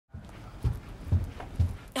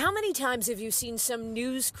How many times have you seen some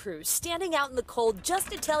news crew standing out in the cold just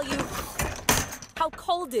to tell you how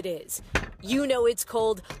cold it is? You know it's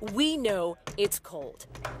cold, we know it's cold.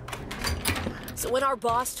 So when our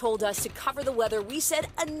boss told us to cover the weather, we said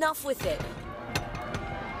enough with it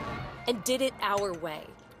and did it our way.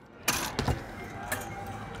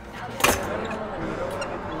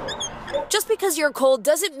 Just because you're cold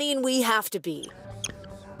doesn't mean we have to be.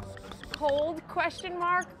 Cold? ?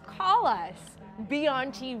 Call us. Be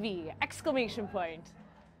on TV! !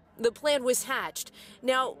 The plan was hatched.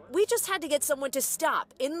 Now, we just had to get someone to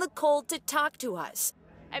stop in the cold to talk to us.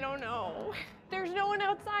 I don't know. There's no one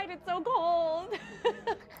outside. It's so cold.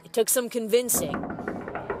 It took some convincing.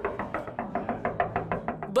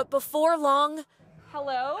 But before long...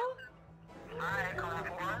 Hello? Hi, calling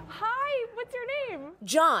for? Hi, what's your name?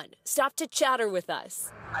 John stopped to chatter with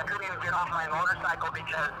us. I couldn't even get off my motorcycle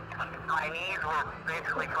because my knees were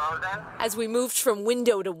basically frozen. As we moved from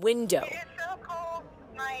window to window. It's so cold.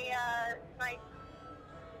 My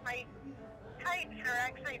tights are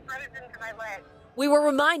actually frozen to my legs. We were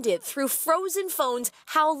reminded through frozen phones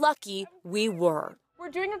how lucky we were.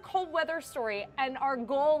 We're doing a cold weather story, and our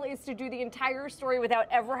goal is to do the entire story without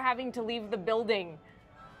ever having to leave the building.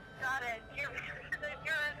 Got it. You're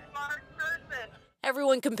a smart person.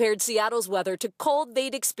 Everyone compared Seattle's weather to cold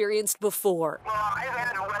they'd experienced before. Well, I've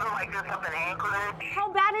had weather like this up in Anchorage.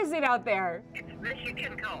 How bad is it out there? It's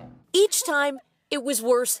Michigan cold. Each time, it was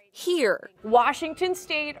worse here. Washington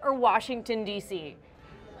State or Washington, D.C.?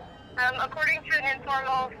 According to an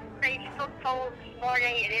informal Facebook poll this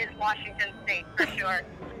morning, it is Washington State for sure.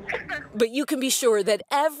 But you can be sure that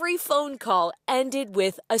every phone call ended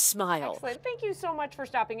with a smile. Excellent. Thank you so much for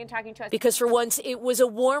stopping and talking to us. Because for once, it was a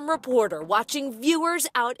warm reporter watching viewers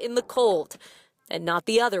out in the cold, and not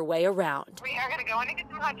the other way around. We are going to go in and get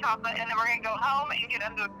some hot chocolate, and then we're going to go home and get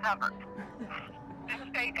under the cover. And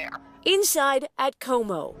stay there. Inside at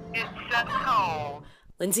Como. It's so cold.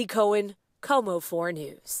 Lindsay Cohen, Como 4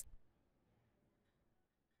 News.